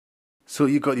So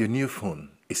you got your new phone.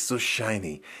 It's so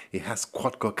shiny. It has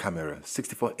quad-core camera,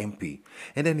 64 MP,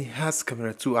 and then it has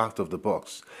camera 2 out of the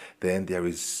box. Then there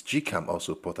is Gcam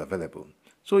also port available.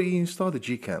 So you install the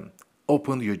Gcam,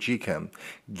 opened your Gcam,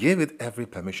 gave it every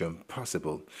permission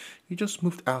possible. You just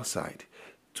moved outside,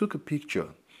 took a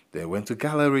picture, then went to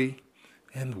gallery,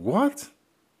 and what?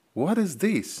 What is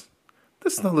this?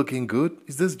 That's not looking good.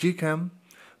 Is this Gcam?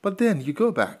 But then you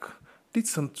go back, did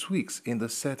some tweaks in the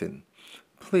setting,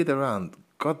 played around,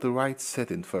 got the right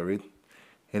setting for it,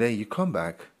 and then you come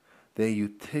back, then you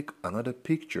take another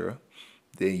picture,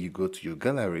 then you go to your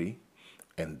gallery,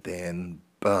 and then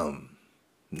boom.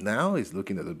 Now it's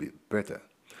looking a little bit better.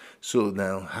 So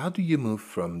now how do you move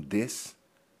from this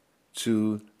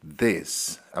to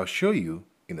this? I'll show you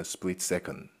in a split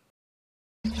second.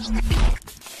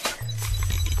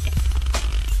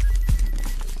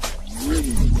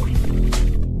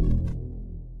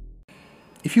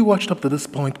 If you watched up to this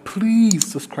point, please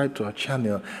subscribe to our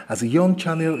channel. As a young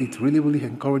channel, it really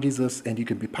encourages us and you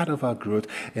can be part of our growth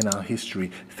and our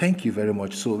history. Thank you very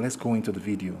much. So let's go into the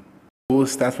video. We'll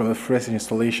start from a fresh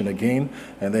installation again,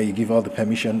 and then you give all the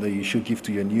permission that you should give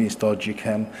to your new installed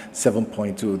Gcam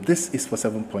 7.2. This is for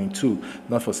 7.2,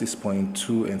 not for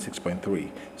 6.2 and 6.3.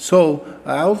 So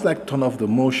I would like to turn off the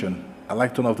motion. I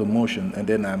like to turn off the motion and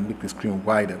then I make the screen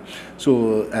wider.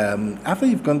 So after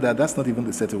you've done that, that's not even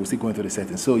the setting. We'll still go into the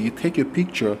settings. So you take a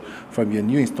picture from your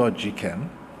new installed Gcam,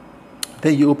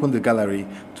 then you open the gallery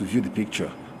to view the picture.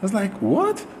 I was like,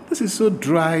 what? This is so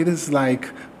dry. This is like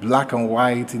black and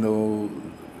white, you know.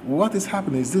 What is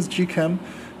happening? Is this Gcam?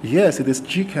 Yes, it is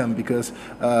Gcam because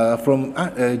from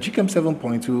Gcam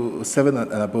 7.2, 7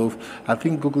 and above, I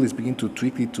think Google is beginning to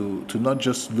tweak it to not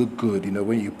just look good, you know,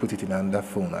 when you put it in another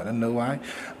phone. I don't know why,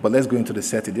 but let's go into the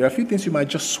setting. There are a few things you might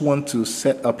just want to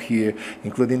set up here,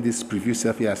 including this preview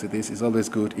selfie as it is. It's always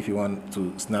good if you want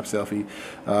to snap selfie.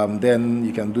 Then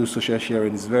you can do social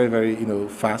sharing. It's very, you know,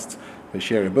 fast.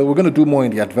 Sharing, but we're going to do more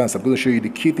in the advanced. I'm going to show you the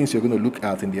key things you're going to look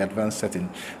at in the advanced setting.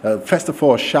 First of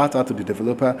all, shout out to the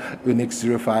developer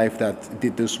Unix05 that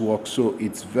did this work, so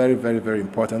it's very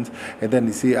important. And then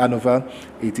you see Anova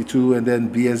 82 and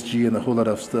then BSG and a whole lot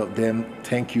of stuff. Then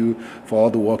thank you for all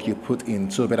the work you put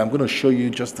in. So but I'm going to show you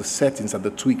just the settings and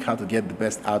the tweak, how to get the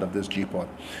best out of this G-port.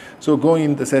 So going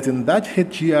in the setting, that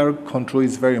HDR control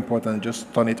is very important.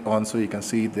 Just turn it on so you can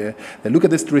see it there. Then look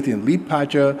at this rating: lead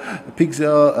patcher,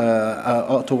 pixel,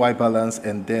 auto white balance,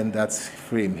 and then that's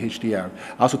frame HDR.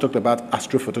 I also talked about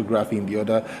astrophotography in the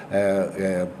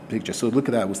other picture. So look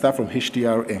at that. We'll start from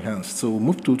HDR enhanced. So we'll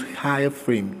move to higher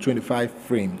frame, 25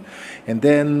 frame, and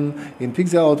then in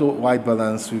pixel auto white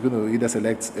balance, we're going to either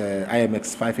select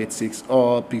IMX 586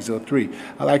 or pixel 3.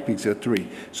 I like pixel 3.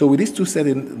 So with these two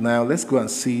settings now, let's go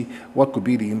and see what could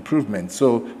be the improvement.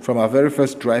 So from our very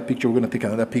first dry picture, we're going to take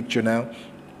another picture now.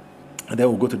 And then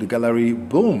we'll go to the gallery.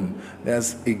 Boom,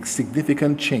 there's a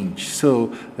significant change.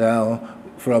 So now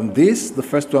from this, the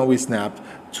first one we snapped,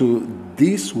 to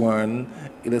this one,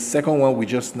 the second one we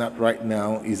just snapped right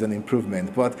now is an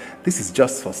improvement, but this is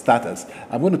just for starters.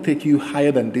 I'm going to take you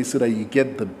higher than this so that you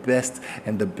get the best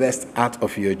out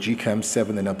of your Gcam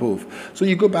 7 and above. So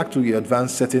you go back to your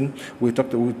advanced setting. We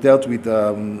dealt with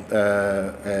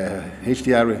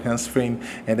HDR enhanced frame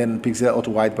and then pixel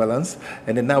auto white balance,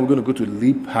 and then now we're going to go to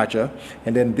lead patcher,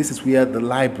 and then this is where the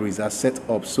libraries are set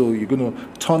up. So you're going to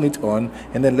turn it on,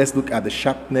 and then let's look at the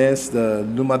sharpness, the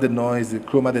luma denoise, the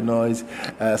chroma denoise,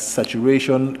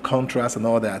 saturation, contrast, and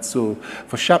all that. So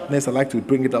for sharpness, I like to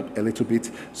bring it up a little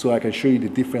bit so I can show you the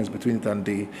difference between it and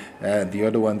the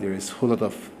other one. There is a whole lot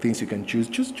of things you can choose.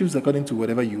 Just choose according to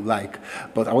whatever you like,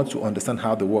 but I want to understand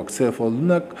how they work. So for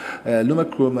luma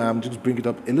chroma, I'm just bring it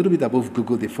up a little bit above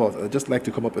Google default. I just like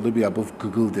to come up a little bit above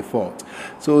Google default.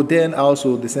 So then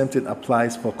also the same thing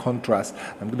applies for contrast.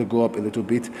 I'm going to go up a little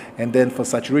bit, and then for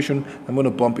saturation, I'm going to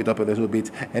bump it up a little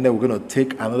bit, and then we're going to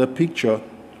take another picture.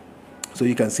 So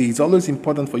you can see it's always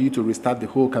important for you to restart the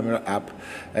whole camera app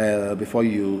before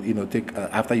you take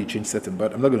after you change setting,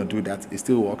 but I'm not going to do that. It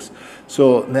still works.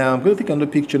 So now I'm going to take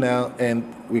another picture now, and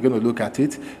we're going to look at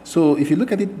it. So if you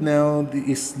look at it now,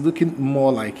 it's looking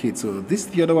more like it. So this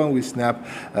is the other one we snapped.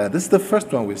 This is the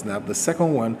first one we snapped, the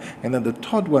second one, and then the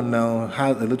third one now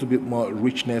has a little bit more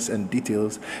richness and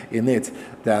details in it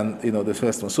than the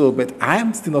first one. So but I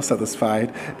am still not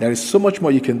satisfied. There is so much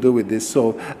more you can do with this.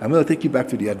 So I'm going to take you back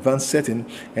to the advanced setting. setting,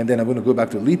 and then I'm going to go back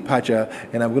to lead patcher,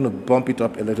 and I'm going to bump it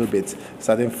up a little bit,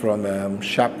 starting from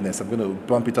sharpness. I'm going to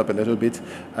bump it up a little bit,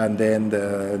 and then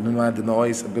the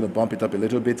noise, I'm going to bump it up a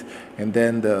little bit, and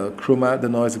then the chroma, the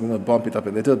noise, I'm going to bump it up a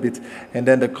little bit, and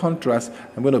then the contrast,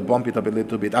 I'm going to bump it up a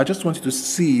little bit. I just want you to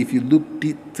see, if you look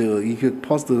detail, if you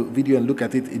pause the video and look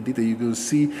at it in detail, you will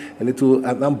see a little,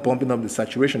 I'm bumping up the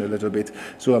saturation a little bit.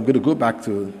 So I'm going to go back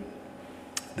to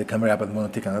the camera app. I'm going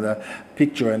to take another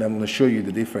picture, and I'm going to show you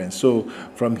the difference. So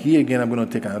from here again, I'm going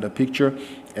to take another picture,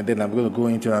 and then I'm going to go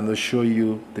into and I'm going to show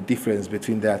you the difference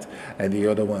between that and the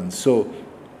other one. So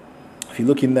if you're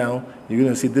looking now, you're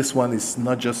going to see this one is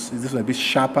not just, this one a bit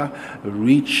sharper,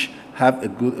 rich, have a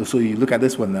good, so you look at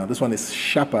this one now, this one is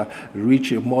sharper,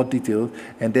 rich, more detailed,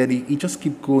 and then it just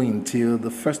keep going till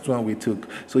the first one we took.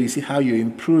 So you see how you're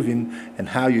improving and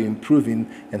how you're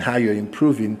improving and how you're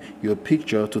improving your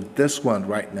picture to this one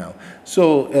right now.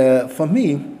 So for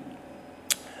me,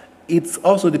 it's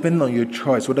also depending on your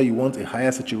choice, whether you want a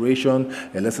higher saturation,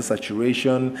 a lesser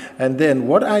saturation. And then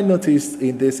what I noticed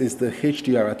in this is the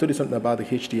HDR. I told you something about the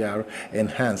HDR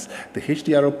enhanced, the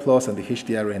HDR plus and the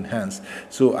HDR enhanced.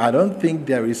 So I don't think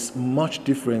there is much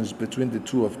difference between the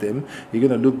two of them. You're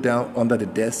going to look down under the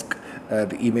desk,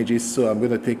 the images. So I'm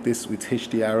going to take this with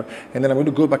HDR, and then I'm going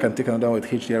to go back and take another one with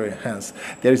HDR enhanced.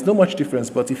 There is not much difference,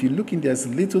 but if you look in, there's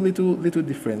little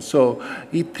difference. So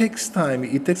it takes time.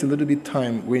 It takes a little bit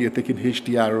time when you're taking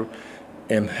HDR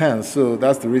enhanced. So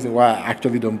that's the reason why I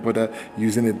actually don't bother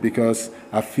using it, because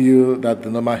I feel that the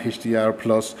normal HDR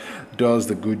plus does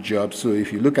the good job. So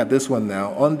if you look at this one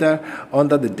now,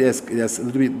 under the desk, there's a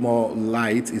little bit more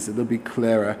light. It's a little bit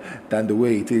clearer than the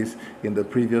way it is in the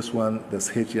previous one. There's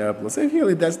HDR plus. So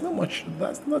really, there's not much,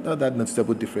 that's not that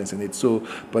noticeable difference in it. So,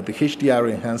 but the HDR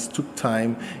enhanced took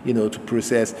time, you know, to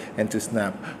process and to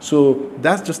snap. So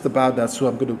that's just about that. So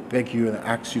I'm going to beg you and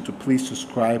ask you to please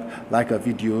subscribe, like our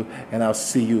video, and I'll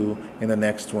see you in the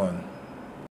next one.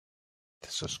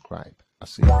 Subscribe. I'll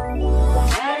see you.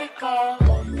 Let it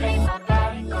go, make my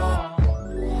body go,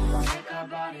 make our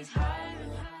bodies high.